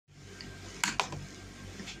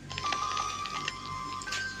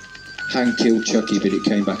Hank killed Chucky, but it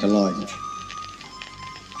came back alive.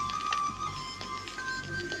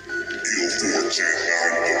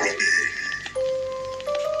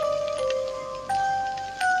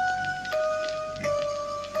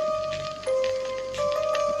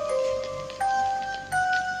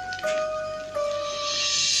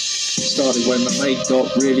 Started when my mate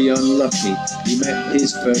got really unlucky. He met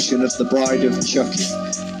his version of the bride of Chucky.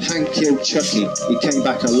 Hank killed Chucky, he came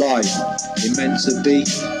back alive. It meant to be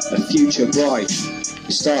a future bride.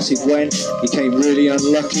 It started when he came really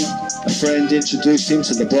unlucky. A friend introduced him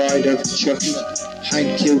to the bride of Chucky.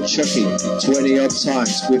 Hank killed Chucky 20 odd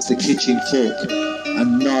times with the kitchen fork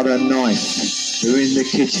and not a knife. They're in the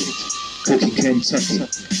kitchen, cooking Kentucky.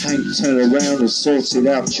 Hank turned around and sorted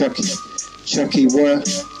out Chucky. Chucky were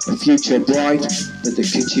a future bride, but the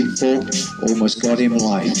kitchen fork almost got him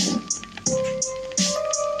life.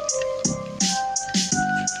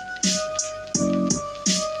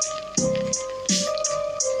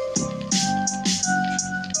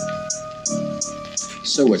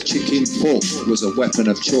 So a chicken fork was a weapon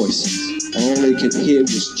of choice, and all he could hear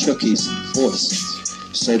was Chucky's voice.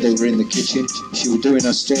 So they were in the kitchen, she was doing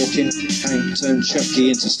her stalking. Hank turned Chucky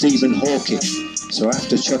into Stephen Hawking. So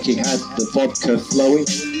after Chucky had the vodka flowing,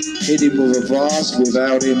 hit him with a vase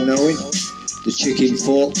without him knowing. The chicken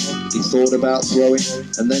fork he thought about throwing,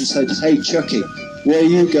 and then said, "Hey Chucky, where are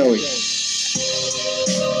you going?"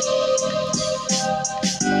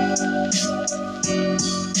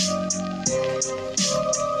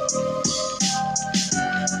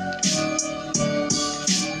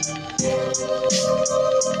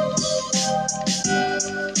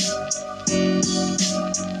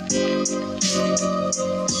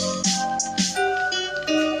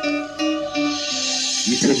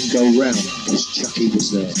 You couldn't go round because Chucky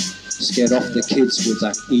was there, scared off the kids with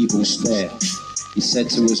that evil stare. He said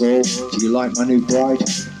to us all, "Do you like my new bride?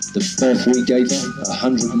 The berth we gave her,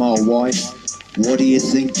 100-mile wide. What do you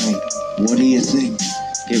think, mate? What do you think?"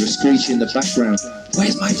 Hear a screech in the background,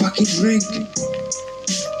 "Where's my fucking drink?"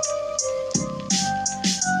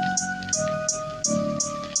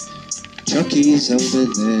 Chucky's over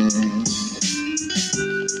there,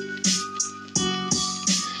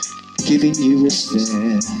 giving you a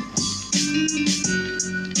stare.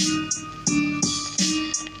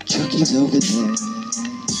 Chucky's over there,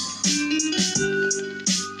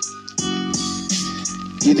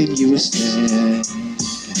 giving you a stare.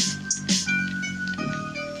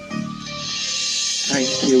 Hank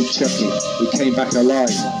killed Chucky, he came back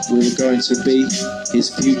alive. We were going to be his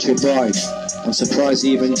future bride. I'm surprised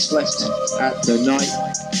he even slept at the night,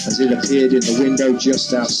 as it appeared in the window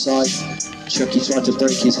just outside. Chucky tried to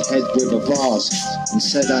break his head with a vase and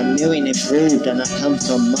said, "I'm new and improved and I come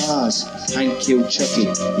from Mars." Hank killed Chucky,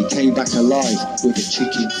 he came back alive with a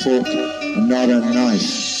chicken fork and not a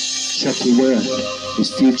knife. Chucky were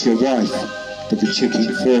his future wife, but the chicken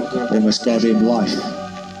fork almost got him life.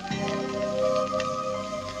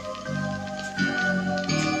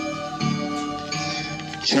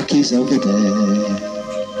 Chucky's over there,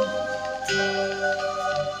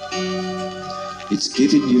 it's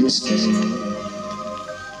giving you a stare.